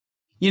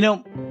You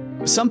know,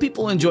 some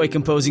people enjoy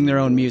composing their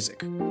own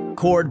music,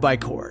 chord by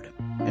chord,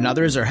 and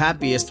others are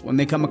happiest when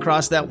they come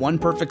across that one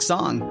perfect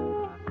song.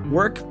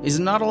 Work is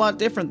not a lot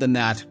different than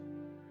that.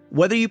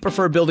 Whether you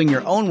prefer building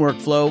your own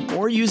workflow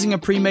or using a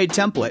pre-made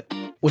template,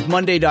 with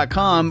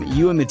Monday.com,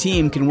 you and the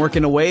team can work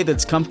in a way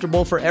that's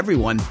comfortable for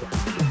everyone.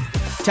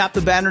 Tap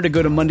the banner to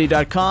go to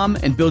Monday.com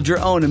and build your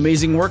own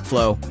amazing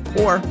workflow,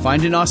 or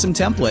find an awesome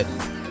template.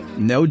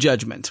 No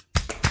judgment.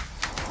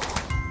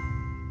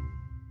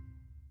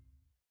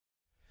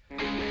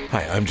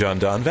 Hi, I'm John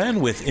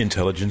Donvan with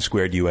Intelligence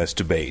Squared US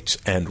Debates,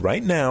 and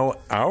right now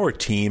our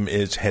team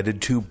is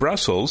headed to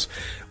Brussels,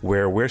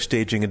 where we're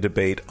staging a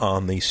debate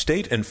on the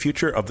state and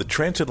future of the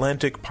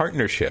transatlantic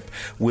partnership.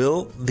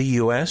 Will the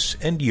US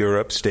and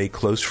Europe stay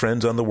close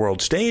friends on the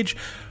world stage,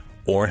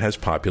 or has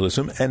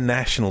populism and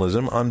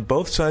nationalism on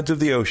both sides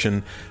of the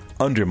ocean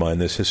undermine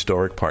this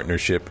historic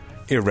partnership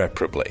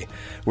irreparably?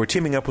 We're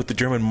teaming up with the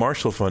German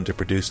Marshall Fund to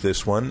produce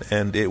this one,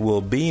 and it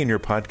will be in your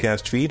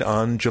podcast feed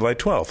on July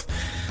 12th.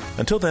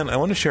 Until then, I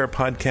want to share a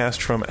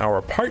podcast from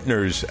our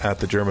partners at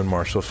the German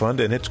Marshall Fund,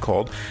 and it's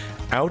called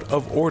Out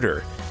of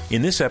Order.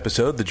 In this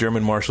episode, the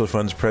German Marshall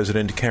Fund's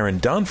president,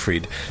 Karen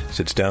Donfried,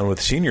 sits down with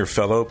senior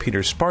fellow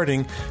Peter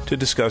Sparting to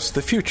discuss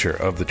the future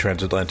of the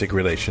transatlantic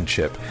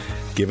relationship.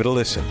 Give it a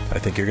listen. I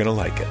think you're going to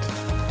like it.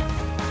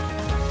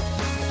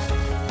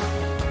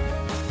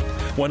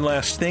 One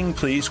last thing,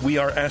 please. We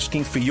are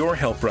asking for your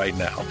help right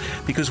now,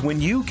 because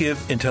when you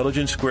give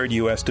Intelligence Squared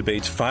US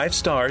Debates 5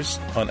 stars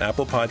on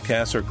Apple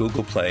Podcasts or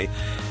Google Play,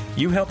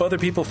 you help other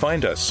people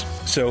find us.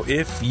 So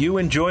if you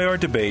enjoy our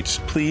debates,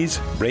 please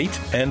rate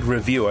and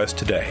review us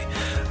today.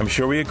 I'm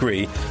sure we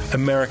agree,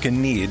 America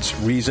needs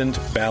reasoned,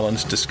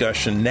 balanced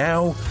discussion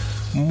now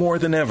more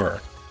than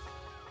ever.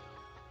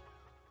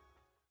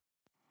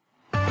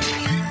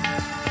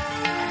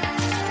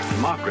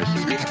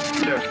 Democracy is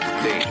danger.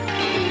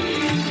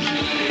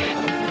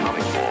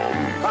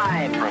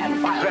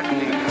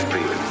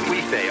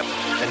 We fail,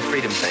 and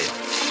freedom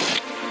fails.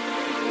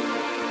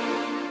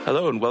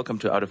 Hello and welcome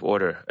to Out of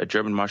Order, a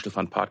German Marshall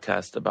Fund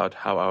podcast about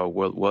how our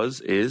world was,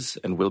 is,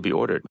 and will be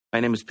ordered. My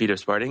name is Peter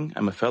Sparting.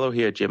 I'm a fellow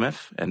here at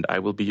GMF, and I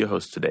will be your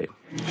host today.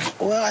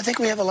 Well, I think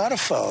we have a lot of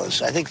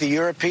foes. I think the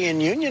European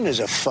Union is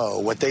a foe,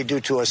 what they do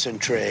to us in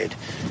trade.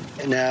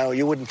 Now,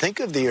 you wouldn't think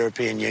of the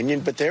European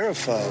Union, but they're a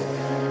foe.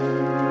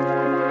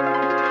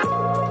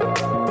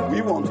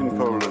 We want in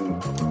Poland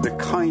the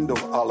kind of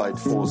allied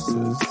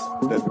forces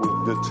that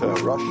would deter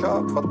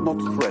Russia, but not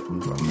threaten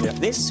Russia.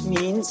 This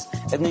means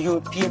a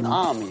European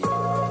army,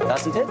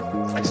 doesn't it?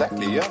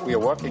 Exactly, yeah. We are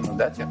working on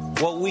that, yeah.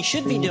 What we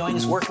should be doing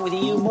is working with the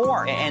EU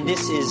more. And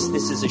this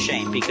is a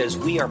shame, because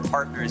we are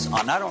partners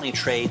on not only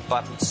trade,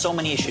 but so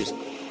many issues.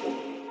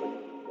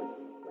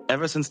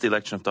 Ever since the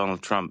election of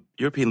Donald Trump,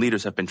 European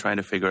leaders have been trying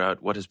to figure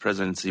out what his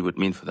presidency would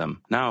mean for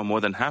them. Now,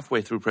 more than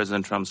halfway through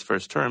President Trump's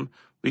first term,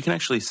 we can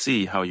actually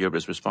see how Europe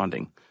is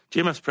responding.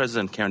 GMF's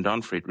president, Karen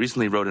Donfried,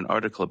 recently wrote an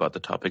article about the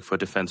topic for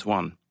Defense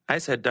One. I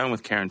sat down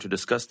with Karen to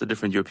discuss the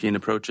different European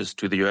approaches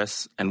to the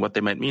U.S. and what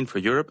they might mean for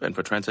Europe and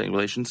for transatlantic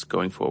relations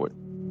going forward.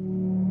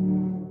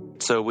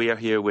 So we are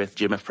here with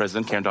GMF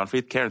President Karen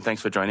Donfried. Karen,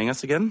 thanks for joining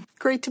us again.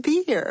 Great to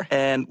be here.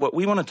 And what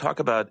we want to talk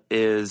about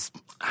is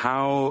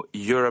how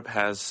Europe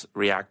has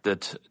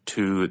reacted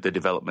to the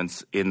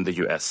developments in the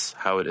U.S.,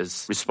 how it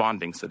is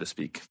responding, so to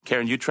speak.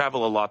 Karen, you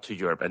travel a lot to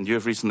Europe, and you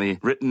have recently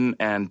written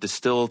and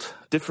distilled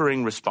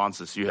differing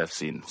responses you have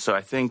seen. So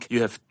I think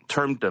you have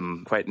termed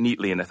them quite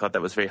neatly, and I thought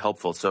that was very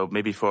helpful. So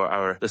maybe for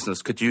our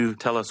listeners, could you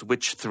tell us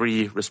which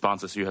 3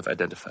 responses you have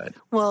identified?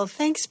 Well,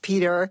 thanks,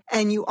 Peter.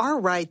 And you are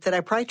right that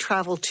I probably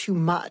travel too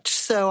much.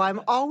 So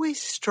I'm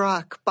always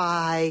struck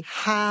by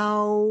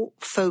how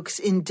folks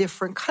in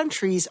different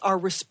countries are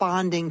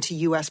responding to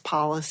U.S.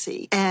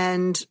 policy.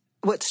 And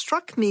what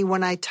struck me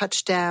when I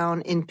touched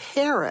down in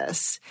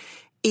Paris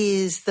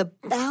is the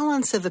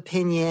balance of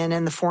opinion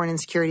in the foreign and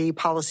security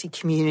policy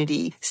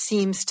community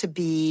seems to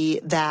be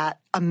that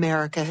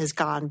America has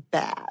gone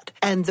bad.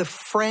 And the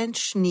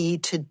French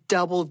need to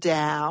double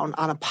down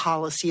on a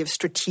policy of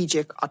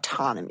strategic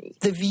autonomy.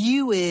 The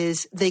view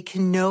is they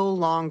can no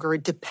longer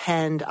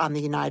depend on the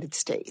United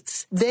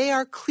States. They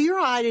are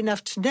clear-eyed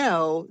enough to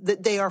know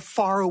that they are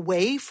far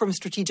away from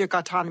strategic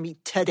autonomy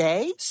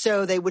today,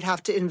 so they would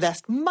have to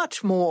invest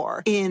much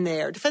more in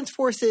their defense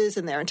forces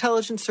and their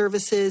intelligence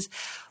services.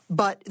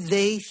 But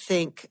they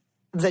think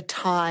the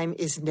time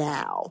is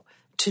now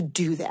to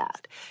do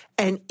that.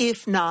 And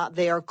if not,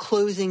 they are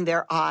closing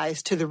their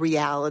eyes to the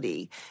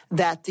reality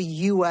that the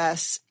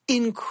U.S.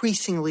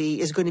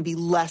 increasingly is going to be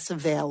less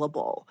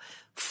available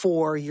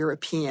for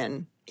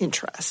European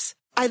interests.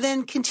 I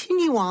then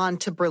continue on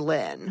to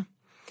Berlin.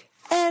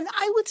 And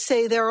I would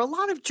say there are a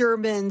lot of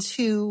Germans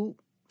who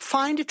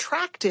find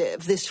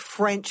attractive this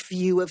French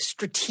view of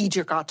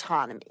strategic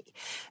autonomy.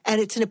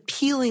 And it's an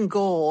appealing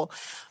goal.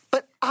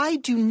 But I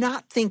do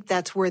not think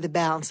that's where the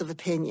balance of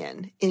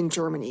opinion in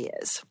Germany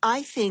is.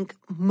 I think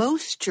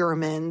most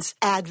Germans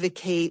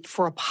advocate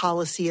for a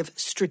policy of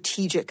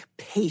strategic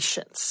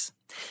patience.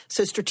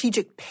 So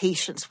strategic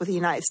patience with the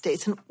United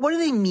States. And what do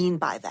they mean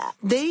by that?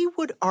 They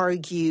would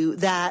argue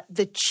that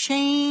the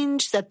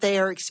change that they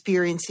are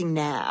experiencing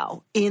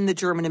now in the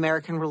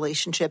German-American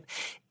relationship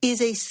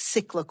is a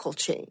cyclical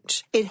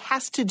change. It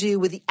has to do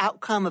with the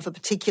outcome of a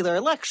particular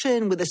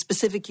election with a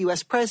specific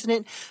U.S.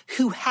 president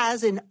who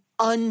has an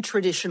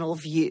untraditional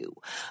view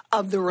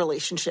of the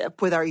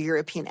relationship with our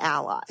European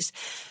allies.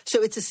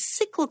 So it's a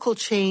cyclical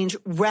change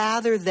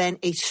rather than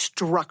a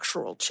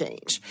structural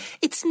change.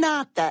 It's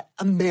not that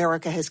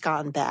America has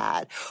gone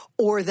bad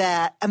or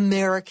that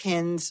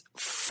Americans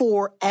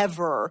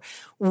forever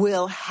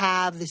will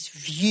have this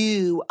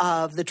view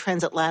of the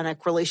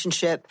transatlantic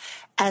relationship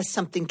as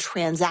something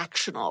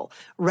transactional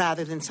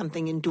rather than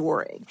something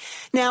enduring.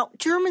 Now,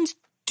 Germans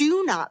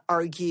do not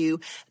argue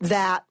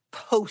that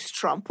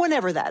post-Trump,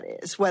 whenever that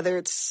is, whether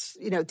it's,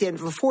 at the end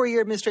of a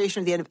 4-year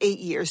administration or the end of 8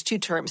 years, 2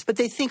 terms, but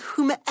they think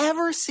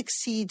whomever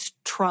succeeds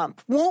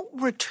Trump won't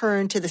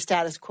return to the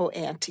status quo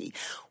ante,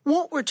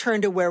 won't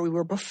return to where we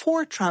were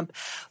before Trump,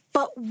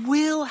 but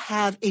will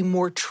have a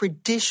more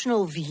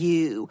traditional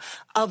view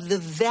of the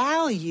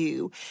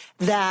value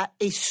that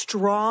a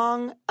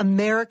strong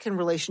American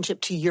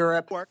relationship to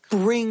Europe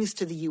brings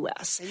to the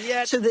U.S.,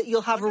 so that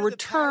you'll have a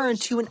return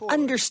to an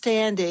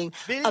understanding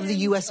of the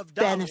U.S.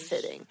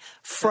 benefiting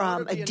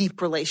from a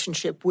deep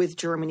relationship with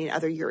Germany and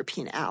other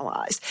European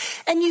allies.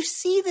 And you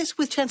see this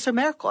with Chancellor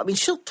Merkel. I mean,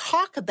 she'll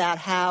talk about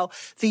how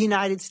the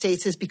United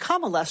States has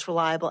become a less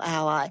reliable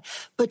ally,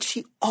 but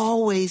she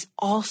always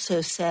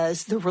also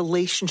says the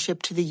relationship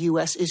to the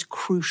U.S. is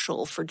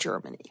crucial for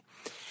Germany.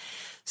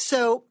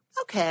 So,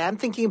 okay, I'm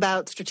thinking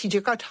about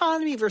strategic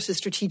autonomy versus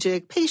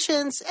strategic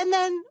patience, and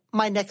then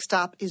my next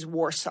stop is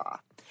Warsaw.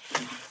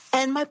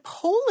 And my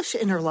Polish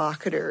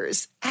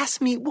interlocutors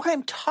ask me what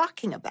I'm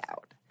talking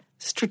about.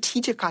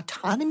 Strategic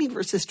autonomy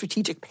versus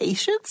strategic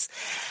patience?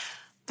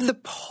 The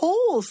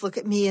Poles look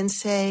at me and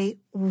say,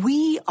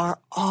 we are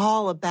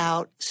all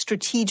about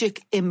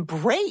strategic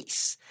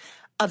embrace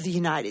of the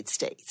United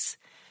States.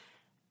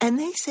 And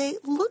they say,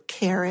 look,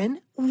 Karen,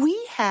 we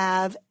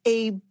have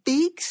a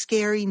big,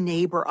 scary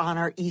neighbor on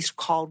our east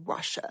called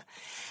Russia.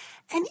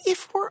 And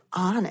if we're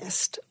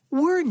honest,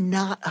 we're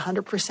not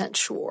 100%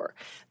 sure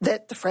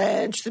that the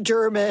French, the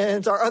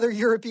Germans, our other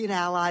European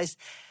allies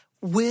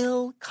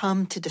will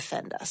come to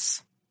defend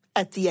us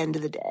at the end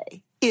of the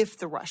day if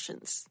the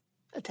Russians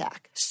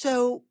attack.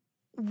 So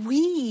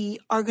we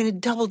are going to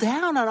double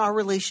down on our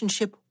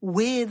relationship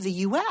with the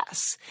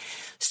U.S.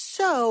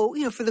 So,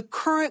 for the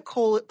current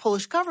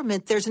Polish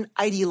government, there's an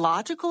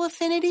ideological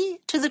affinity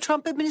to the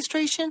Trump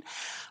administration,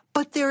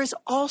 but there is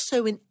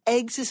also an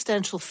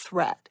existential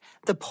threat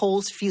the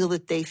Poles feel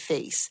that they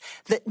face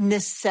that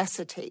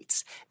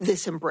necessitates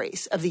this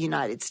embrace of the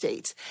United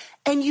States.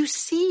 And you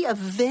see a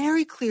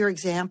very clear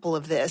example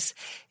of this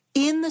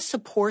in the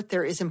support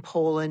there is in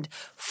Poland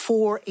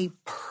for a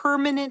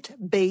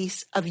permanent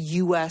base of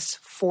U.S.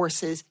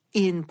 forces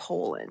in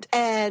Poland.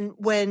 And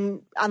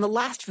when, on the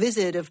last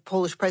visit of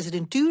Polish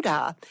President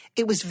Duda,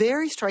 it was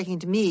very striking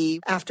to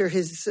me after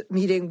his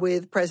meeting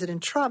with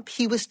President Trump,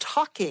 he was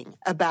talking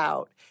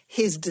about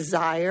his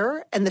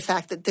desire and the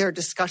fact that their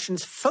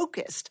discussions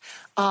focused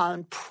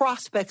on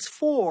prospects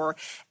for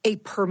a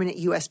permanent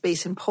U.S.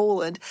 base in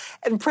Poland.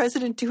 And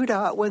President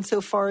Duda went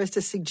so far as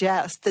to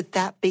suggest that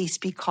that base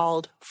be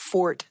called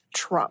Fort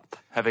Trump.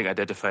 Having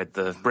identified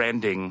the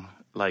branding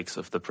likes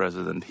of the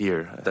president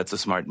here, that's a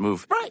smart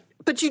move. Right.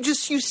 But you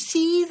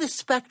see the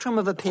spectrum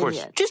of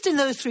opinion. Just in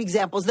those 3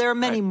 examples, there are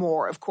many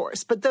more, of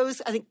course, but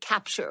those, I think,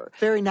 capture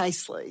very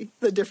nicely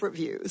the different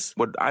views.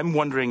 What I'm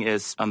wondering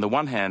is, on the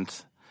one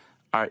hand,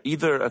 are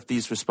either of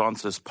these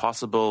responses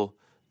possible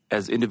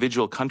as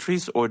individual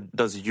countries, or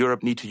does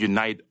Europe need to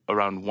unite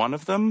around one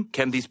of them?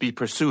 Can these be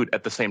pursued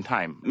at the same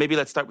time? Maybe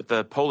let's start with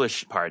the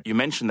Polish part. You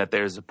mentioned that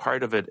there's a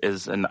part of it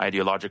is an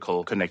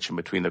ideological connection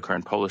between the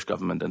current Polish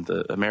government and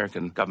the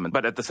American government.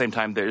 But at the same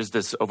time, there is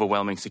this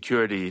overwhelming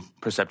security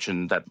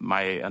perception that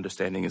my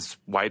understanding is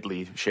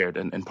widely shared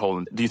in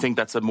Poland. Do you think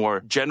that's a more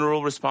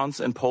general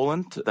response in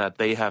Poland, that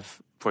they have,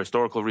 for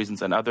historical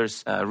reasons and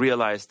others,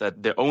 realized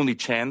that their only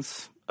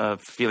chance of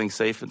feeling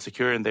safe and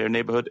secure in their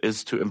neighborhood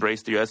is to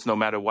embrace the U.S. no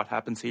matter what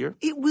happens here?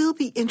 It will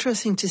be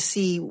interesting to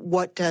see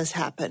what does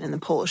happen in the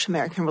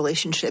Polish-American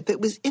relationship.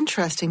 It was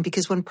interesting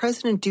because when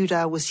President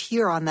Duda was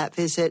here on that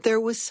visit,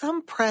 there was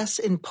some press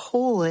in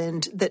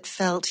Poland that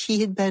felt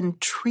he had been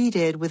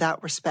treated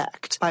without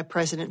respect by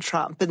President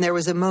Trump. And there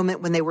was a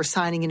moment when they were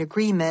signing an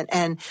agreement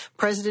and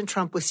President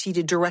Trump was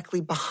seated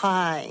directly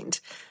behind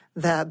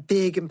the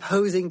big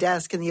imposing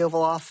desk in the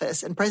Oval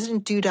Office, and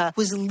President Duda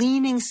was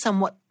leaning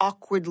somewhat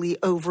awkwardly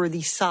over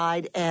the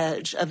side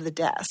edge of the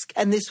desk.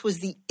 And this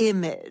was the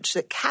image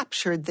that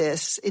captured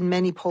this in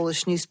many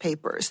Polish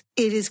newspapers.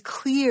 It is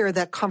clear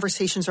that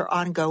conversations are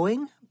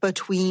ongoing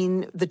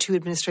between the 2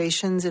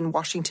 administrations in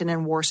Washington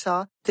and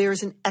Warsaw. There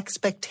is an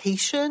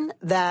expectation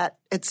that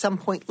at some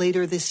point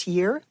later this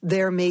year,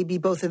 there may be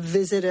both a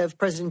visit of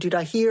President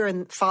Duda here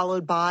and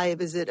followed by a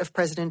visit of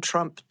President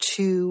Trump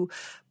to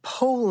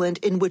Poland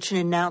in which an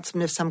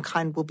announcement of some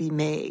kind will be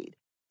made.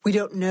 We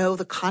don't know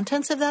the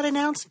contents of that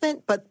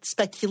announcement, but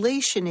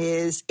speculation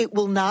is it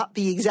will not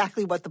be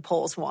exactly what the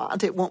polls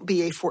want. It won't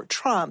be a Fort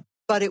Trump,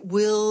 but it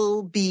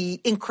will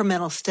be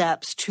incremental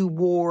steps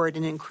toward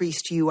an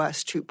increased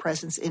U.S. troop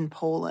presence in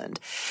Poland.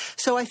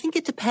 So I think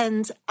it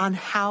depends on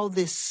how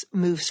this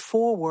moves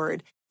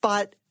forward.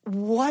 But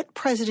what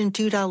President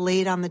Duda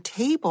laid on the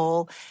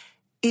table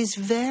is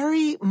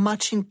very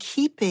much in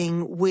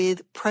keeping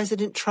with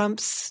President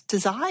Trump's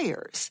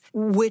desires,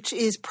 which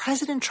is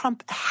President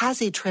Trump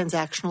has a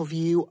transactional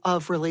view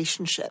of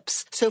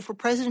relationships. So for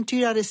President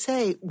Duda to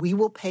say, we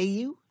will pay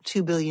you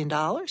 $2 billion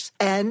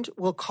and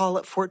we'll call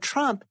it Fort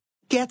Trump,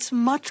 gets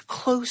much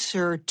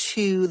closer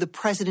to the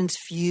president's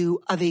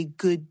view of a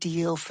good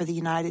deal for the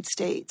United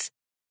States.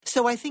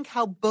 So I think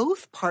how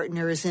both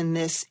partners in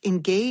this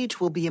engage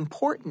will be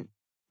important.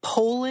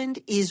 Poland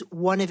is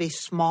one of a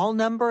small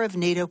number of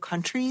NATO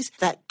countries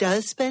that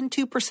does spend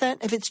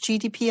 2% of its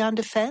GDP on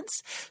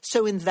defense.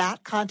 So in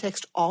that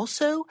context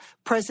also,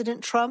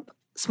 President Trump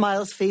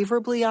smiles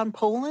favorably on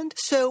Poland.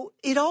 So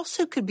it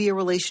also could be a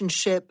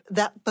relationship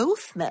that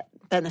both men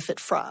benefit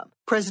from.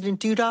 President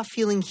Duda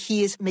feeling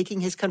he is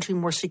making his country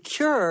more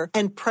secure,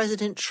 and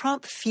President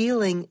Trump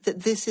feeling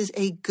that this is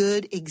a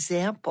good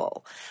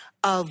example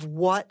of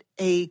what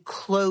a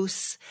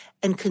close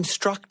and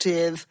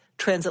constructive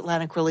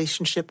transatlantic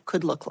relationship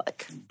could look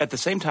like. At the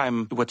same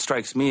time, what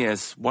strikes me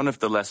is one of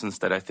the lessons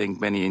that I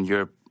think many in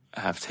Europe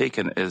have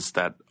taken is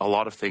that a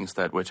lot of things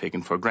that were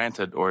taken for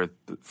granted or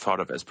thought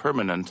of as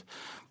permanent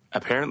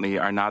apparently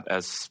are not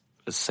as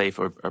safe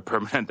or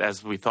permanent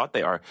as we thought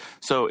they are.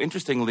 So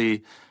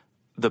interestingly,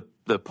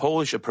 the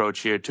Polish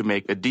approach here to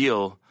make a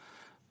deal,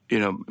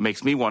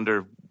 makes me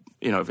wonder,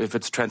 if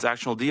it's a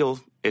transactional deal,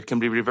 it can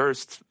be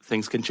reversed.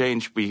 Things can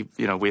change.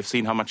 We've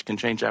seen how much can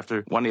change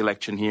after one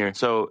election here.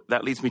 So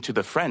that leads me to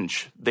the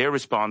French. Their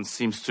response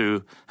seems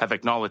to have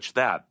acknowledged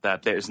that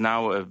there is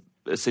now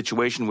a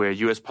situation where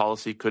U.S.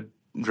 policy could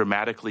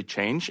dramatically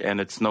change, and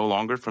it's no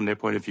longer, from their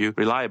point of view,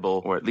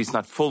 reliable, or at least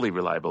not fully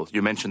reliable.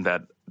 You mentioned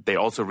that they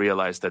also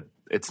realize that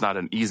it's not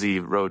an easy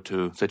road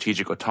to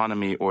strategic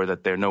autonomy, or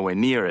that they're nowhere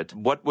near it.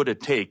 What would it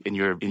take, in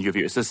your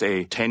view? Is this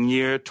a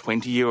 10-year,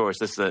 20-year, or is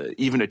this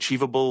even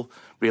achievable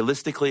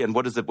realistically? And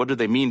what do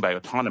they mean by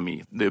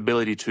autonomy? The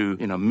ability to,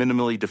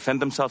 minimally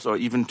defend themselves, or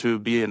even to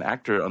be an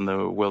actor on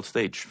the world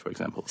stage, for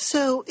example?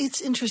 So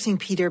it's interesting,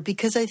 Peter,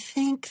 because I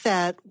think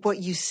that what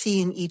you see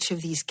in each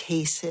of these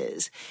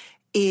cases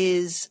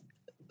is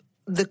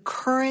the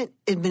current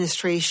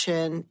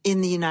administration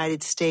in the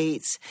United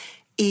States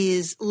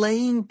is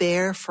laying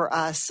bare for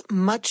us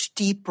much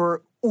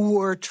deeper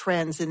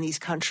trends in these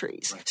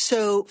countries. Right.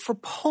 So for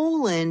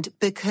Poland,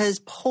 because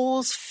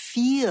Poles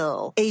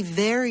feel a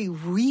very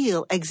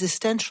real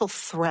existential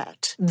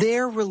threat,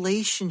 their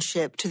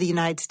relationship to the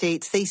United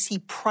States, they see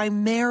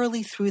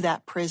primarily through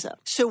that prism.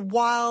 So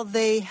while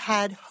they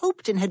had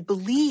hoped and had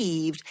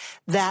believed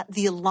that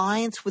the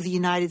alliance with the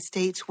United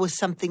States was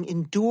something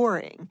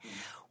enduring,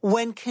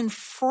 when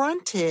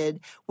confronted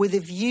with a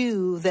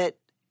view that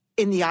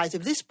in the eyes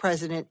of this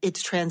president,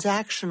 it's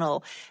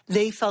transactional,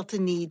 they felt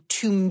a need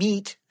to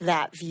meet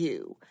that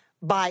view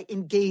by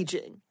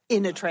engaging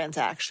in a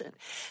transaction.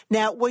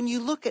 Now, when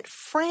you look at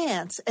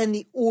France and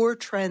the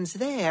trends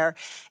there,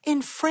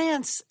 in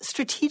France,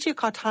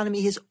 strategic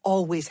autonomy has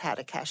always had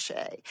a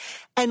cachet.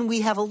 And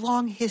we have a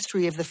long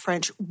history of the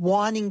French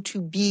wanting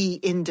to be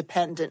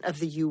independent of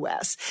the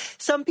U.S.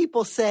 Some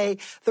people say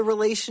the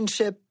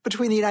relationship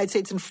between the United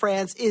States and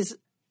France is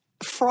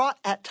fraught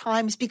at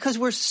times because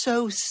we're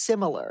so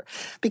similar,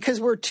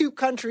 because we're two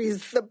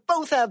countries that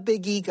both have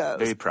big egos.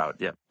 Very proud,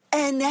 yeah.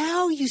 And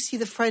now you see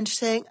the French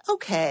saying,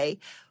 okay,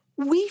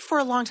 we for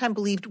a long time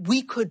believed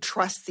we could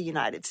trust the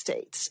United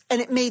States,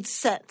 and it made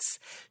sense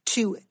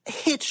to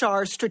hitch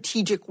our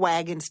strategic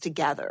wagons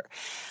together.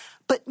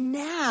 But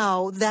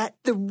now that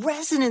the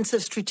resonance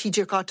of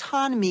strategic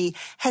autonomy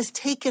has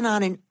taken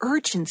on an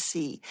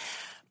urgency,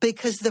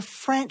 because the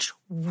French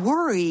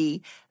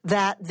worry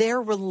that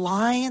their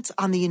reliance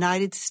on the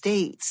United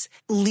States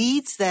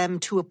leads them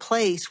to a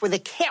place where they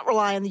can't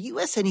rely on the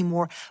U.S.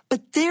 anymore,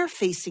 but they're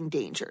facing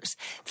dangers.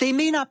 They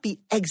may not be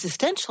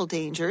existential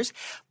dangers,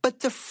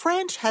 but the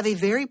French have a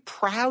very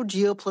proud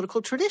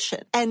geopolitical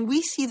tradition. And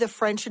we see the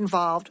French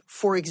involved,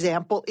 for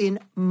example, in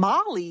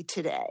Mali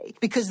today,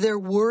 because they're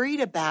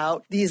worried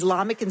about the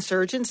Islamic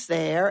insurgents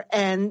there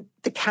and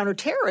the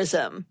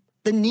counterterrorism,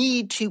 the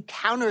need to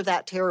counter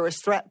that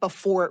terrorist threat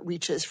before it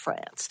reaches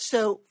France.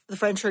 So the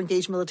French are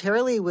engaged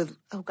militarily with,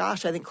 I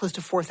think close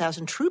to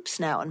 4,000 troops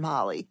now in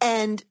Mali.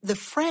 And the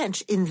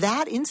French, in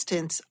that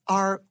instance,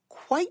 are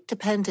quite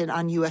dependent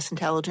on U.S.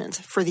 intelligence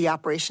for the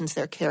operations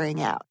they're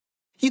carrying out.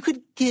 You could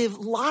give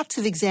lots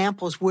of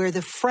examples where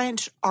the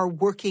French are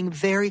working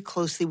very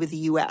closely with the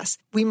U.S.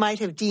 We might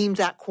have deemed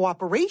that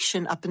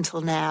cooperation up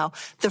until now.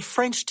 The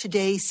French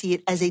today see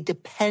it as a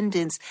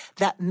dependence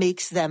that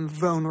makes them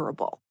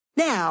vulnerable.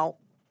 Now,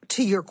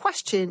 to your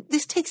question,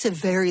 this takes a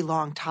very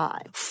long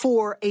time.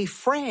 For a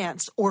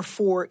France or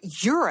for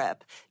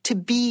Europe to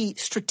be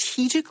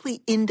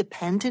strategically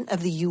independent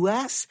of the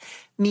U.S.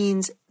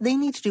 means they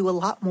need to do a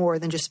lot more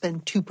than just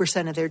spend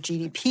 2% of their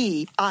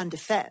GDP on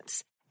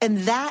defense. And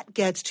that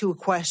gets to a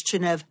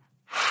question of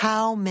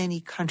how many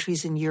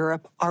countries in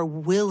Europe are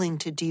willing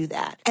to do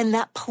that. And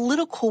that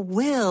political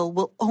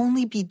will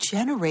only be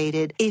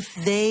generated if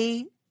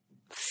they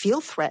feel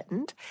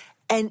threatened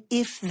and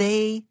if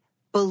they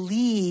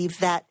believe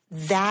that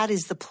that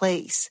is the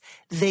place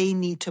they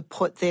need to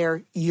put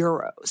their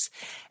euros.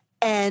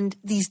 And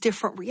these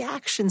different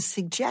reactions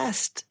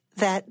suggest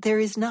that there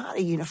is not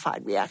a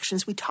unified reaction,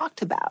 as we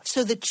talked about.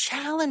 So the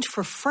challenge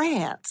for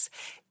France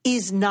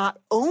is not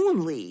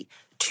only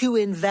to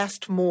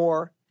invest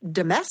more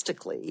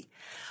domestically,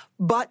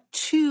 but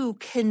to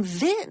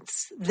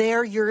convince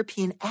their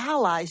European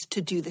allies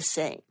to do the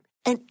same.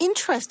 And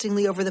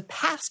interestingly, over the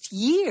past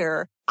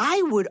year,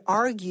 I would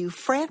argue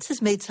France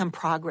has made some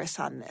progress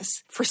on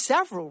this for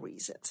several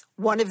reasons.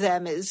 One of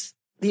them is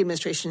the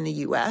administration in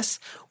the U.S.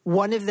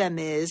 One of them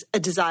is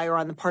a desire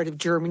on the part of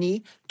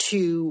Germany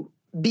to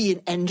be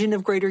an engine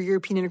of greater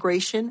European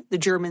integration. The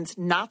Germans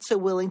not so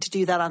willing to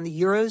do that on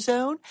the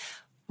Eurozone,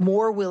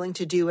 more willing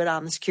to do it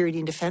on the security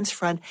and defense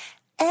front,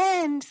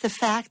 and the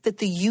fact that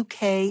the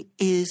UK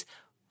is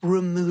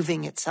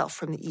removing itself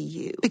from the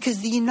EU.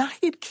 Because the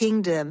United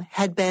Kingdom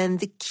had been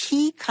the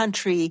key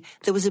country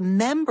that was a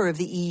member of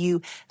the EU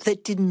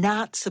that did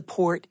not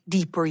support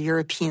deeper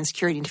European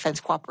security and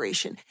defense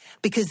cooperation,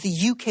 because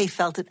the UK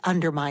felt it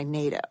undermined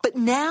NATO. But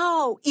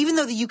now, even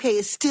though the UK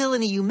is still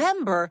an EU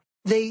member,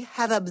 they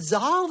have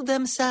absolved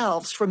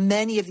themselves from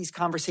many of these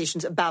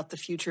conversations about the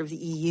future of the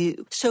EU.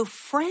 So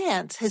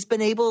France has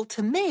been able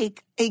to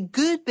make a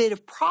good bit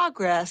of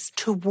progress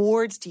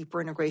towards deeper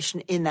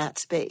integration in that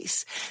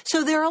space.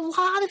 So there are a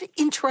lot of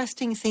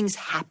interesting things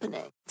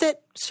happening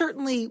that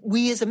certainly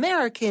we as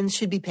Americans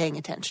should be paying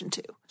attention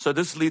to. So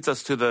this leads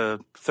us to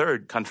the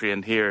third country,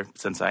 and here,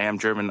 since I am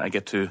German, I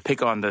get to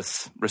pick on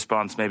this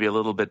response maybe a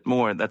little bit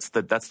more. That's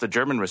the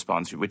German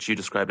response, which you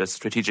described as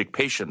strategic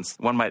patience.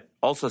 One might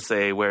also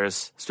say,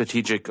 whereas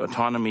strategic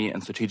autonomy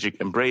and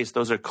strategic embrace,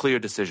 those are clear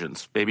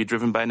decisions, maybe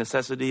driven by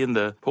necessity in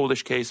the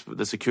Polish case,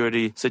 the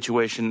security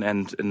situation,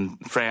 and in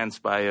France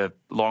by a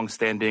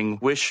long-standing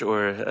wish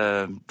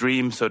or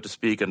dream, so to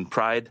speak, and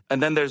pride.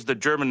 And then there's the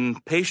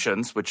German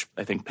patience, which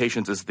I think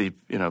patience is the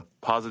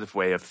positive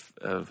way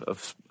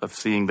of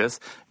seeing this.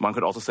 One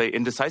could also say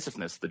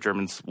indecisiveness. The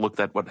Germans looked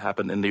at what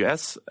happened in the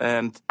U.S.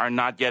 and are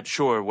not yet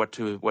sure what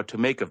to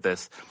make of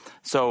this.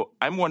 So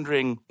I'm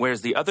wondering,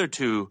 whereas the other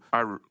two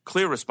are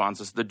clear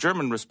responses, the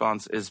German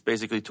response is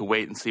basically to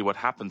wait and see what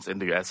happens in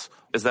the U.S.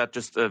 Is that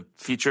just a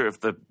feature of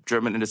the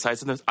German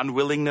indecisiveness,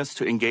 unwillingness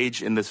to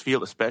engage in this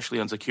field, especially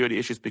on security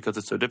issues because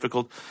it's so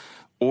difficult?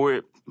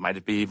 Or might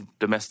it be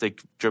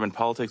domestic German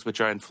politics,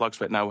 which are in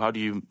flux right now? How do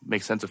you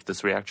make sense of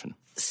this reaction?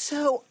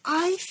 So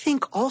I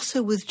think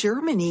also with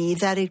Germany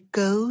that it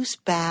goes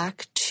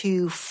back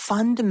to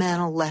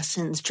fundamental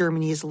lessons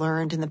Germany has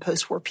learned in the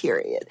post-war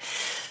period.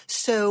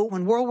 So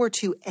when World War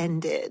II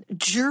ended,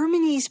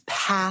 Germany's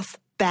path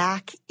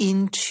back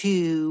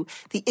into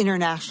the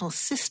international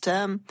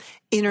system,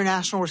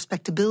 international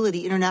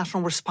respectability,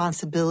 international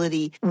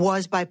responsibility,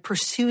 was by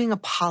pursuing a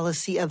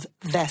policy of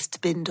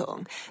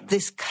Westbindung,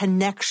 this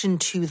connection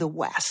to the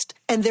West.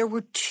 And there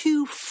were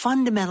two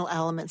fundamental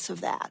elements of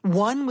that.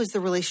 One was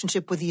the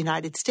relationship with the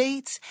United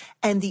States,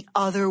 and the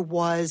other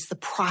was the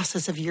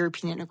process of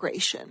European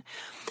integration.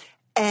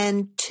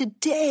 And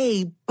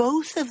today,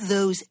 both of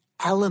those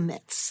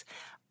elements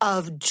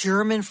of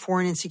German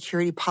foreign and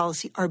security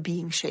policy are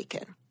being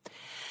shaken.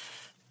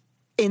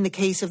 In the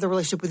case of the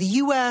relationship with the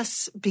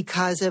U.S.,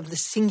 because of the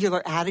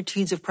singular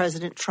attitudes of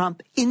President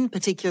Trump, in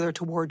particular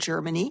toward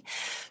Germany,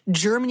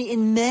 Germany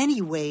in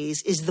many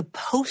ways is the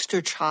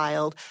poster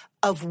child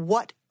of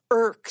what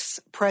irks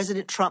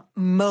President Trump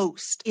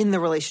most in the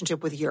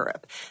relationship with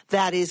Europe.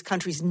 That is,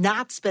 countries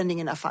not spending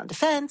enough on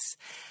defense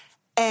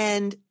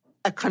and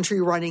a country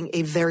running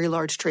a very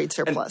large trade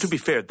surplus. And to be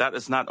fair, that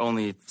is not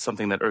only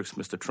something that irks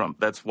Mr. Trump.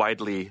 That's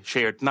widely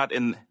shared, not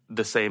in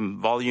the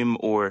same volume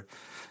or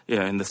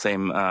in the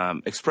same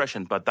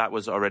expression, but that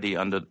was already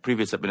under the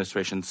previous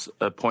administration's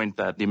point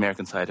that the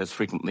American side has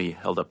frequently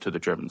held up to the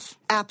Germans.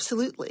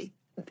 Absolutely.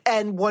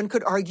 And one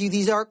could argue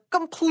these are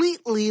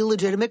completely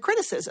legitimate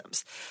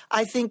criticisms.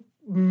 I think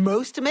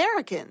most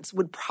Americans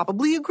would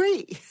probably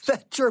agree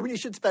that Germany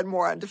should spend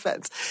more on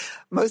defense.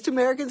 Most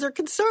Americans are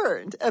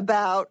concerned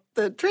about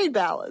the trade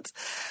balance.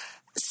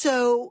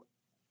 So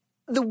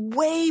the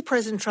way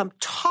President Trump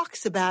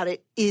talks about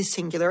it is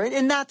singular,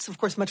 and that's, of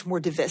course, much more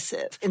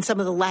divisive in some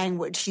of the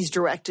language he's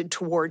directed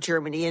toward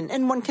Germany.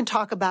 And one can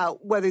talk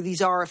about whether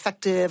these are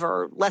effective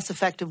or less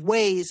effective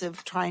ways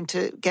of trying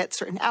to get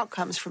certain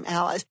outcomes from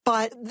allies.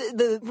 But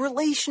the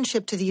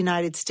relationship to the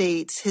United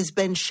States has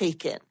been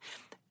shaken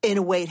in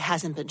a way it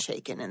hasn't been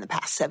shaken in the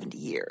past 70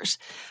 years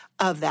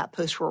of that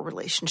post-war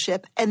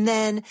relationship. And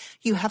then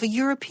you have a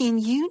European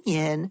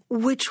Union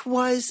which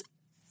was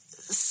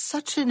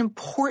such an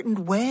important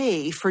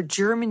way for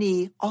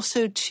Germany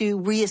also to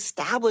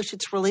reestablish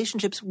its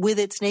relationships with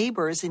its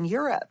neighbors in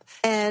Europe.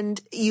 And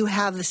you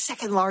have the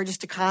second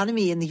largest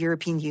economy in the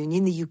European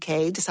Union, the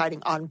UK,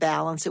 deciding on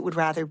balance it would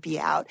rather be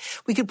out.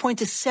 We could point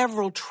to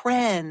several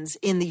trends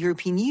in the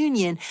European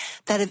Union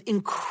that have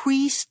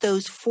increased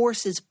those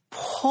forces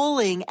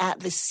pulling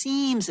at the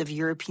seams of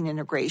European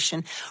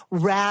integration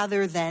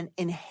rather than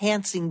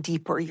enhancing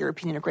deeper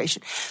European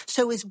integration.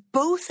 So as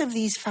both of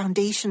these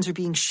foundations are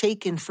being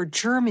shaken for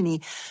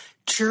Germany,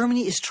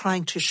 Germany is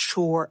trying to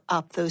shore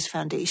up those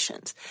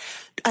foundations.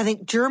 I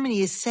think Germany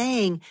is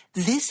saying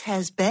this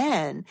has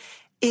been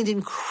an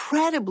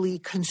incredibly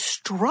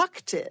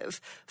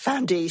constructive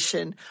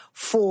foundation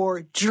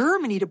for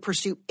Germany to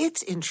pursue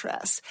its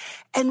interests.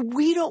 And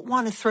we don't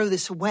want to throw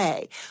this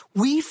away.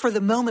 We, for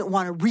the moment,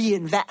 want to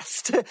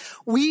reinvest.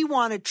 We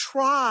want to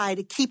try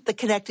to keep the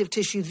connective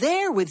tissue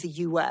there with the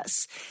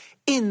U.S.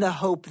 in the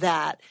hope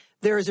that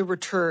there is a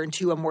return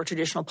to a more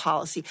traditional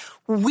policy.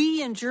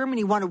 We in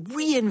Germany want to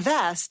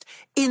reinvest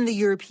in the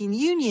European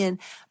Union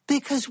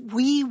because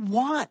we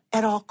want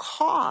at all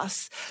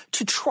costs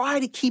to try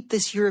to keep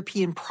this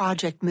European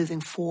project moving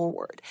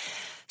forward.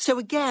 So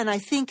again, I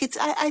think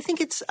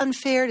it's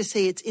unfair to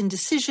say it's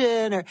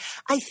indecision, or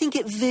I think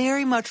it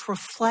very much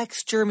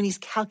reflects Germany's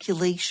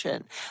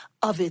calculation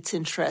of its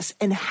interests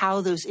and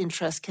how those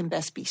interests can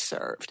best be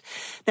served.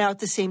 Now, at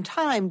the same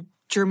time,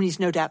 Germany's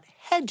no doubt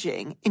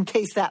hedging in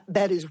case that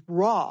bet is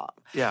wrong.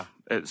 Yeah.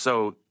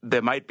 So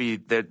there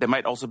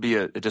might also be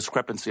a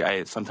discrepancy,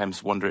 I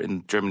sometimes wonder,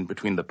 in Germany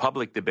between the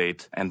public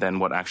debate and then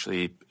what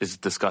actually is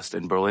discussed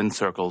in Berlin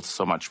circles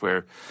so much,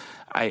 where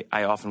I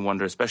often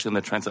wonder, especially in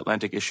the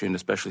transatlantic issue, and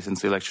especially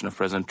since the election of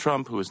President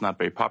Trump, who is not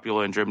very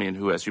popular in Germany and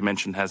who, as you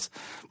mentioned, has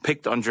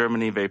picked on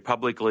Germany very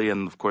publicly.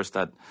 And, of course,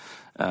 that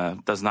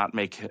does not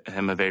make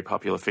him a very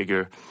popular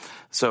figure.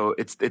 So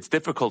it's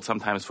difficult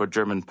sometimes for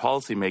German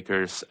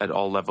policymakers at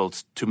all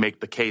levels to make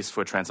the case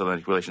for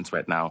transatlantic relations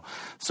right now.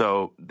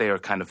 So they are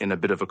kind of in a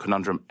bit of a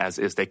conundrum as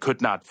is. They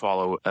could not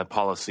follow a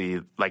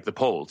policy like the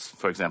Poles,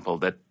 for example,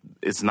 that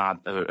is not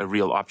a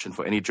real option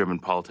for any German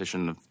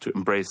politician to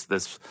embrace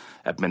this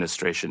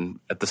administration.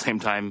 At the same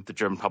time, the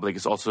German public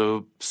is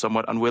also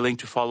somewhat unwilling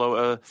to follow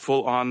a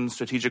full-on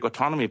strategic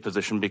autonomy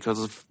position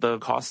because of the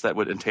costs that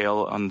would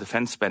entail on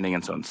defense spending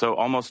and so on. So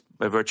almost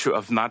by virtue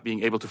of not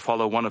being able to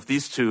follow one of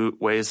these two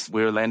ways,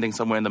 we're landing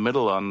somewhere in the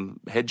middle on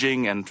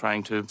hedging and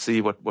trying to see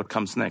what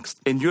comes next.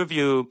 In your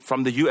view,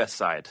 from the U.S.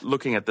 side,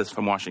 looking at this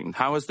from Washington,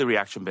 how has the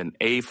reaction been?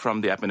 A,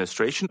 from the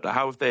administration,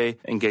 how have they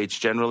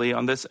engaged generally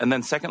on this? And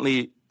then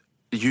secondly,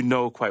 you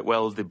know quite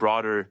well the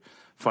broader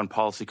foreign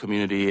policy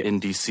community in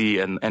D.C.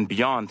 and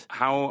beyond.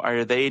 How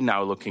are they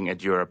now looking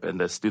at Europe in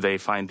this? Do they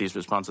find these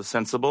responses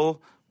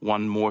sensible?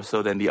 One more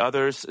so than the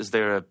others? Is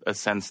there a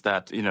sense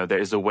that, there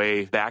is a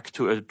way back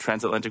to a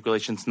transatlantic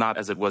relations, not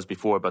as it was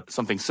before, but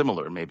something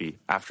similar maybe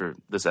after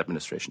this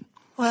administration?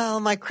 Well,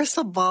 my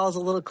crystal ball is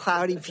a little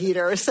cloudy,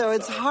 Peter, so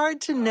it's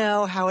hard to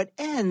know how it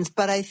ends.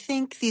 But I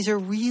think these are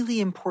really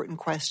important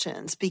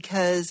questions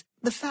because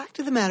the fact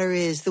of the matter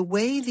is the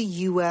way the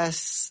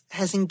U.S.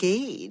 has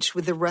engaged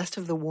with the rest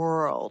of the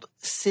world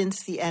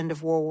since the end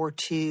of World War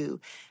II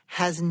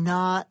has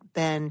not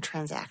been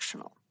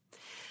transactional.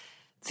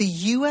 The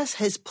U.S.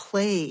 has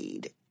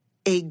played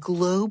a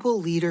global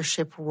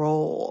leadership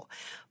role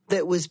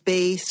that was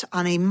based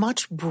on a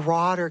much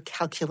broader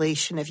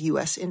calculation of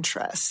U.S.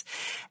 interests.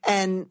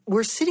 And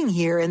we're sitting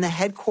here in the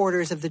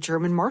headquarters of the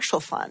German Marshall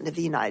Fund of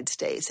the United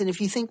States. And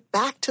if you think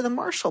back to the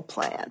Marshall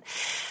Plan,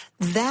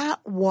 that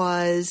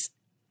was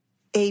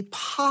a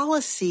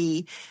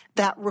policy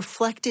that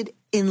reflected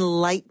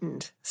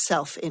enlightened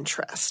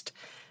self-interest.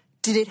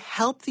 Did it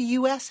help the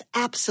U.S.?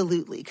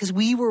 Absolutely, because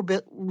we were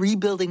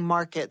rebuilding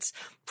markets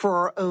for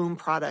our own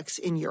products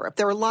in Europe.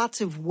 There are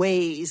lots of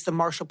ways the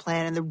Marshall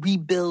Plan and the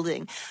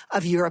rebuilding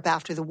of Europe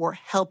after the war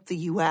helped the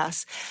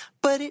U.S.,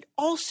 but it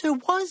also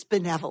was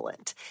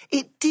benevolent.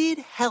 It did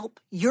help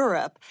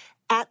Europe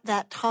at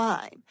that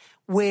time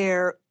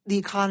where the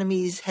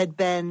economies had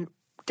been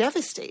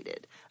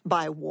devastated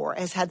by war,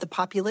 as had the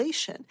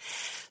population.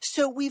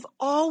 So we've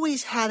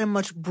always had a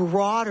much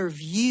broader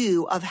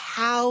view of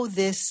how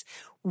this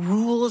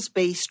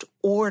rules-based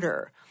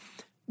order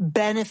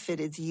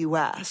benefited the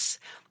U.S.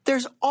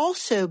 There's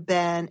also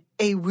been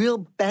a real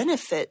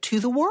benefit to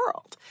the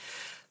world.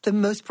 The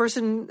most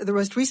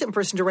recent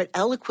person to write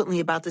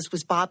eloquently about this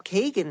was Bob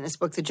Kagan in his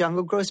book, The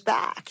Jungle Grows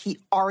Back. He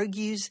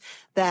argues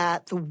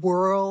that the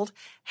world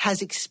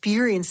has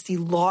experienced the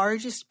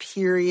largest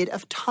period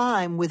of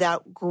time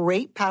without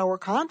great power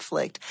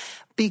conflict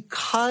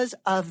because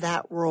of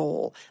that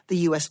role the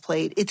U.S.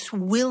 played, its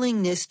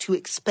willingness to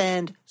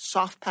expend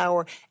soft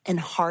power and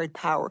hard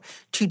power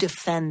to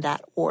defend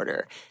that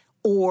order.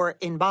 Or,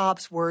 in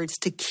Bob's words,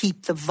 to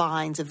keep the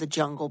vines of the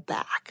jungle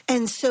back.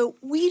 And so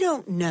we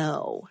don't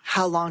know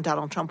how long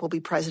Donald Trump will be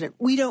president.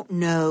 We don't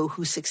know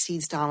who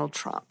succeeds Donald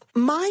Trump.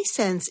 My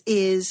sense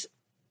is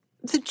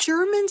the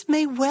Germans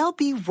may well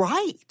be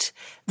right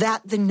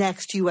that the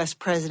next U.S.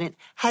 president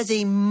has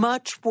a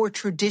much more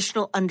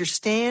traditional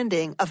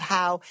understanding of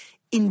how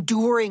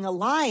enduring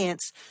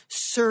alliance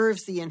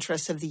serves the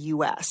interests of the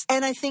U.S.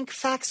 And I think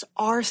facts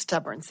are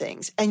stubborn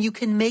things, and you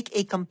can make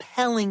a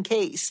compelling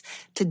case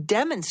to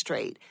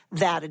demonstrate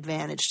that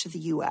advantage to the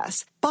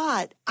U.S.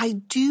 But I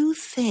do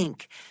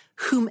think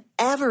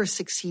whomever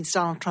succeeds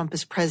Donald Trump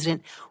as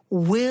president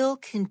will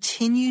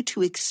continue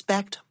to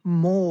expect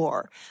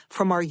more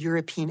from our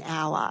European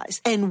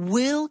allies and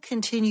will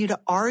continue to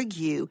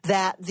argue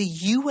that the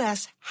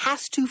U.S.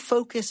 has to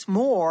focus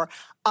more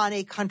on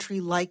a country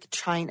like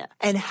China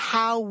and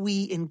how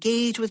we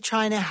engage with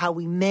China, how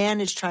we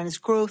manage China's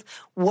growth,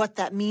 what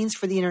that means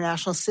for the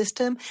international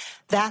system.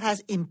 That has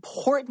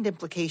important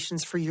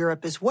implications for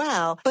Europe as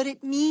well. But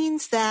it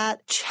means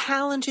that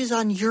challenges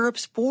on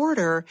Europe's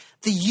border,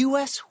 the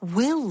U.S.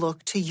 will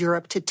look to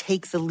Europe to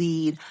take the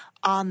lead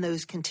on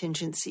those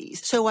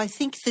contingencies. So I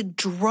think the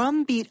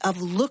drumbeat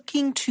of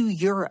looking to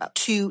Europe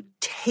to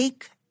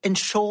take and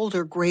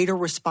shoulder greater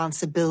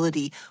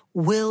responsibility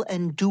will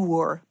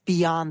endure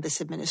beyond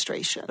this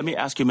administration. Let me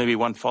ask you maybe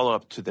one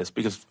follow-up to this,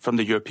 because from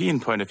the European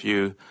point of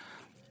view,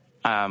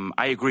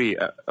 I agree,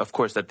 of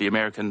course, that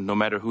no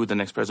matter who the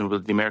next president will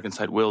be, the American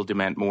side will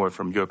demand more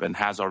from Europe and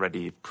has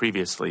already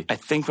previously. I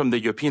think from the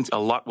Europeans, a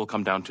lot will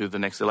come down to the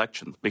next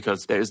election,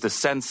 because there is the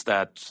sense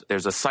that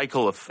there's a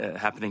cycle of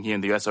happening here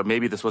in the U.S., or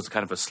maybe this was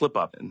kind of a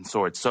slip-up in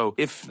sorts. So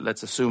if,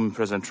 let's assume,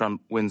 President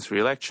Trump wins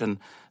re-election,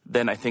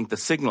 then I think the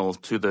signal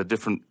to the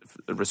different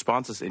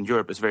responses in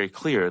Europe is very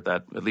clear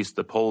that at least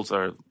the polls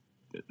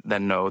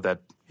then know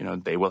that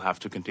they will have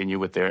to continue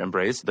with their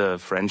embrace. The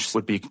French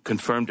would be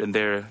confirmed in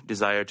their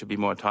desire to be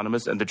more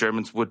autonomous, and the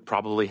Germans would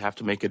probably have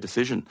to make a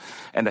decision.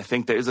 And I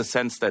think there is a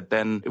sense that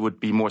then it would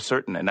be more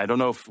certain. And I don't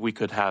know if we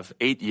could have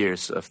 8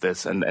 years of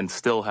this and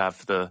still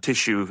have the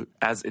tissue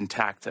as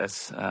intact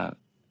as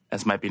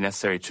might be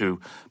necessary to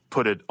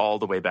put it all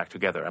the way back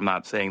together. I'm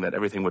not saying that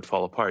everything would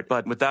fall apart.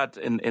 But with that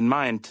in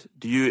mind,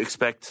 do you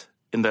expect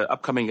in the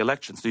upcoming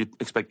elections, do you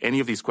expect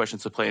any of these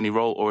questions to play any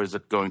role, or is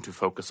it going to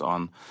focus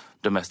on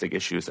domestic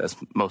issues as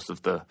most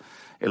of the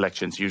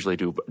elections usually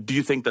do? Do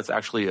you think that's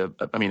actually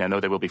I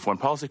know there will be foreign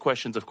policy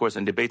questions, of course,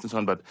 and debates and so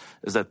on, but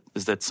is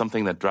that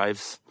something that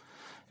drives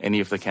any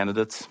of the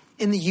candidates?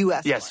 In the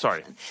U.S. Yes,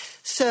 election. sorry.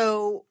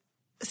 So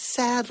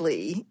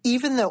sadly,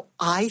 even though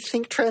I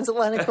think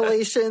transatlantic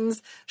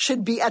relations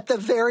should be at the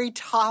very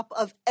top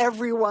of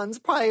everyone's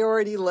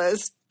priority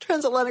list,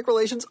 transatlantic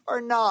relations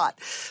are not.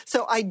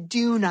 So I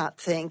do not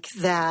think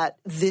that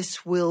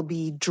this will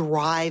be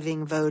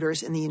driving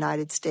voters in the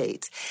United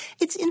States.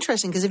 It's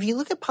interesting because if you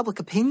look at public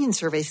opinion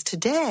surveys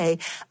today,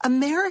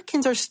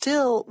 Americans are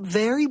still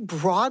very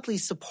broadly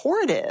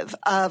supportive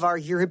of our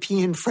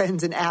European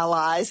friends and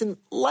allies and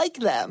like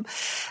them.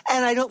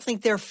 And I don't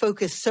think they're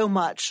focused so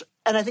much.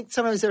 And I think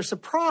sometimes they're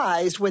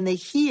surprised when they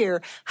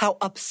hear how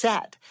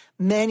upset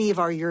many of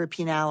our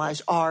European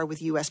allies are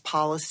with U.S.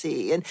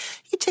 policy. And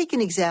you take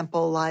an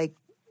example like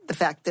the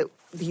fact that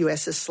the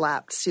U.S. has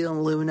slapped steel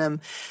and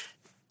aluminum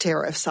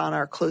tariffs on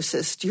our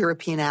closest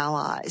European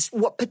allies.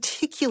 What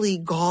particularly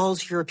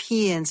galls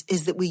Europeans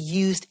is that we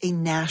used a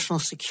national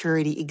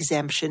security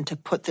exemption to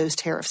put those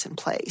tariffs in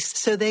place.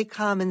 So they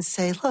come and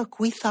say, look,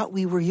 we thought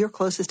we were your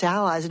closest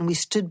allies and we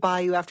stood by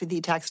you after the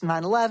attacks of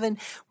 9/11.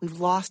 We've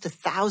lost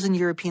 1,000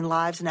 European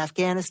lives in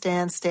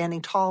Afghanistan,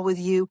 standing tall with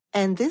you.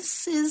 And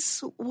this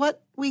is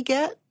what we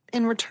get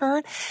in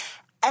return.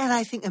 And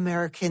I think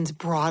Americans,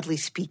 broadly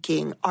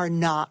speaking, are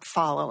not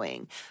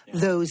following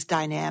those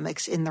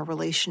dynamics in the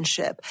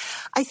relationship.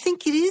 I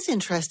think it is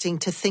interesting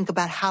to think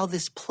about how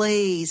this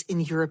plays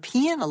in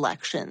European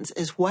elections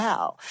as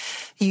well.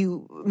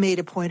 You made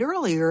a point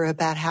earlier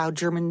about how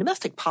German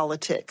domestic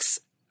politics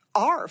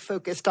are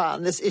focused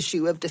on this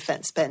issue of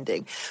defense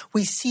spending.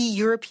 We see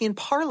European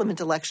Parliament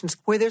elections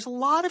where there's a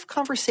lot of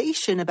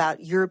conversation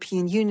about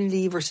European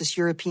unity versus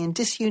European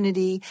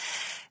disunity.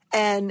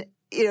 And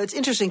it's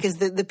interesting because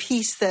the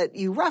piece that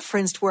you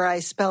referenced where I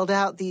spelled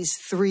out these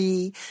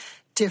 3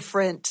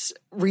 different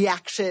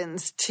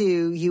reactions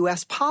to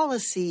U.S.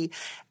 policy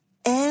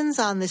ends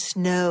on this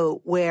note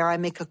where I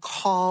make a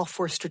call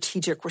for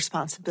strategic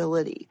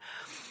responsibility.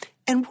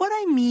 And what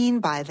I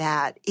mean by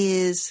that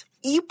is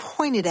you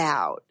pointed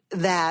out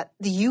that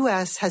the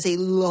U.S. has a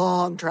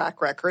long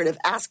track record of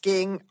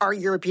asking our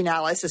European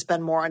allies to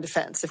spend more on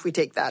defense, if we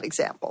take that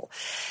example.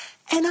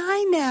 And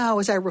I now,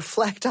 as I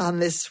reflect on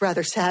this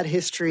rather sad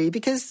history,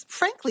 because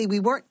frankly, we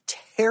weren't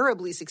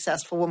terribly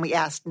successful when we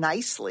asked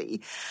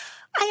nicely,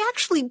 I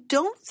actually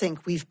don't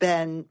think we've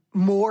been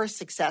more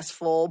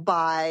successful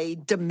by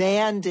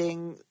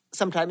demanding,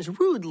 sometimes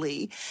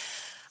rudely.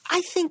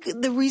 I think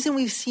the reason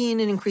we've seen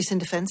an increase in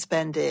defense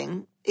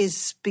spending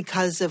is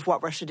because of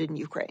what Russia did in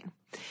Ukraine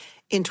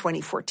in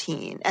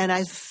 2014. And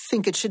I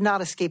think it should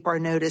not escape our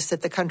notice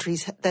that the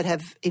countries that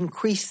have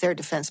increased their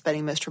defense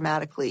spending most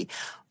dramatically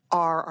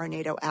are our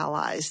NATO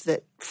allies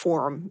that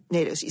form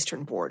NATO's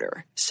eastern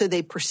border. So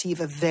they perceive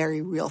a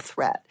very real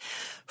threat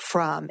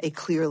from a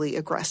clearly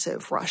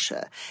aggressive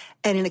Russia.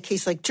 And in a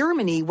case like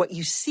Germany, what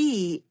you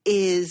see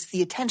is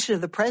the attention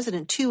of the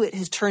president to it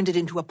has turned it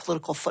into a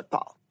political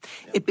football.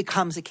 Yeah. It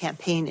becomes a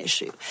campaign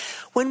issue.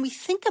 When we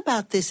think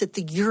about this at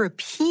the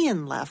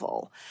European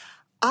level,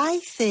 I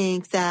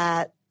think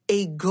that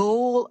a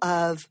goal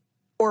of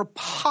or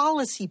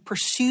policy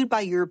pursued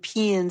by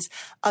Europeans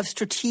of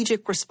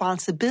strategic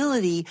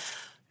responsibility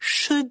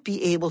should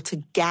be able to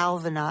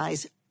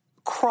galvanize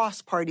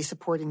cross-party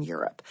support in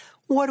Europe.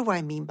 What do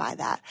I mean by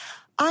that?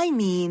 I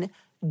mean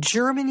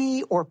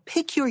Germany, or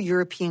pick your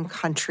European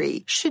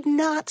country, should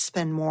not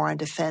spend more on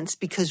defense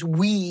because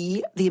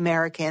we, the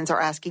Americans,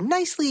 are asking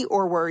nicely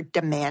or we're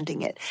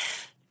demanding it.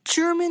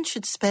 Germans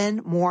should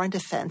spend more on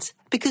defense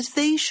because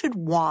they should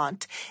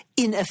want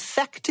an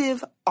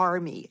effective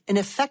army, an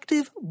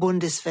effective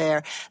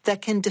Bundeswehr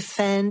that can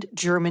defend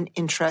German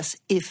interests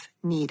if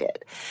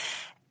needed.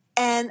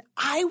 And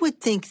I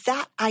would think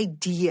that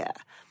idea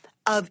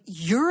of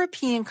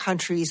European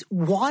countries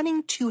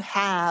wanting to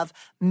have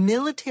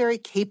military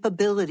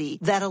capability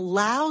that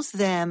allows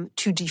them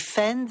to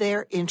defend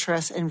their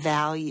interests and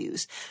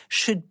values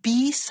should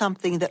be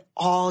something that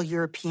all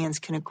Europeans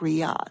can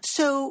agree on.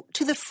 So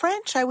to the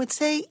French, I would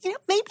say,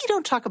 maybe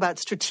don't talk about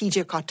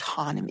strategic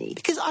autonomy,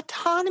 because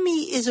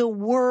autonomy is a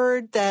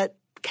word that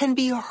can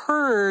be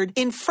heard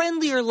in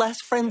friendly or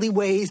less friendly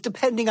ways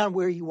depending on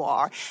where you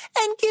are.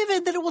 And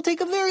given that it will take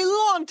a very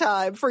long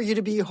time for you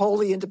to be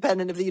wholly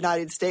independent of the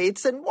United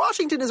States, and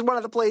Washington is one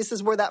of the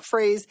places where that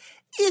phrase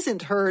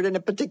isn't heard in a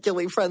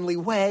particularly friendly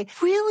way,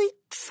 really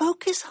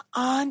focus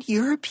on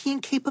European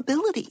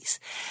capabilities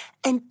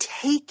and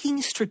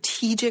taking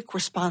strategic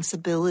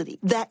responsibility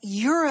that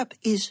Europe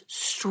is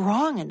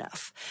strong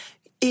enough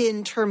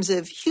in terms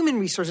of human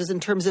resources, in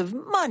terms of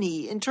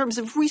money, in terms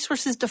of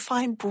resources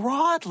defined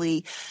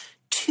broadly,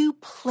 to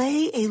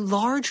play a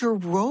larger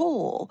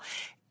role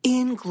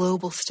in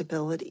global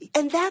stability.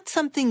 And that's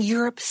something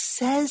Europe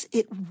says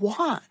it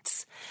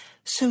wants.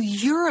 So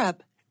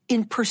Europe,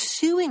 in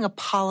pursuing a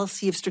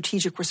policy of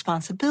strategic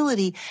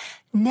responsibility,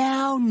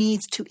 now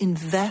needs to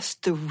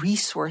invest the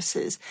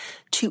resources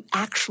to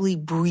actually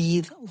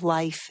breathe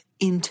life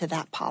into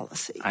that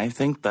policy. I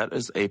think that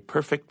is a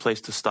perfect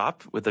place to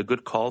stop with a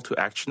good call to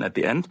action at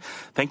the end.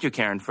 Thank you,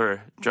 Karen,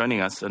 for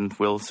joining us, and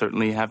we'll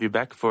certainly have you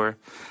back for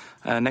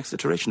next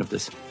iteration of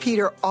this.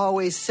 Peter,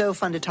 always so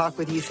fun to talk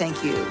with you.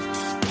 Thank you.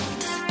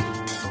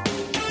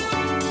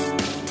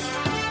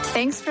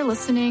 Thanks for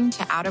listening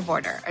to Out of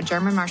Order, a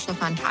German Marshall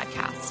Fund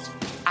podcast.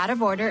 Out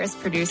of Order is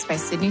produced by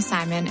Sydney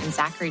Simon and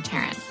Zachary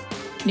Tarrant.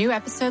 New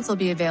episodes will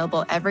be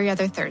available every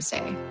other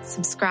Thursday.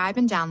 Subscribe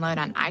and download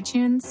on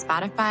iTunes,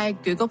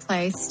 Spotify, Google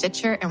Play,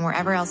 Stitcher, and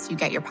wherever else you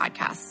get your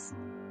podcasts.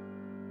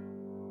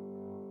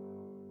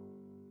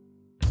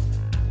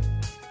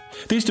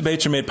 These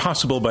debates are made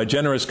possible by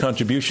generous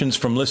contributions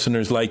from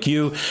listeners like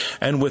you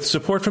and with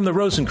support from the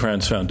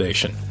Rosencrantz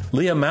Foundation.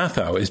 Leah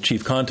Mathau is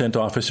Chief Content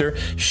Officer,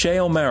 Shay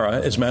O'Mara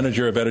is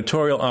Manager of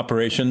Editorial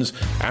Operations,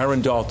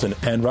 Aaron Dalton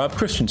and Rob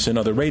Christensen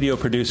are the radio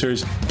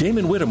producers,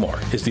 Damon Whittemore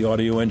is the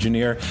audio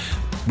engineer,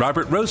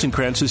 Robert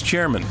Rosencrantz is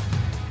Chairman.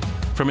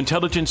 From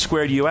Intelligence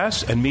Squared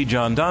US and me,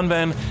 John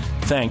Donvan,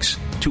 thanks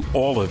to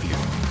all of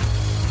you.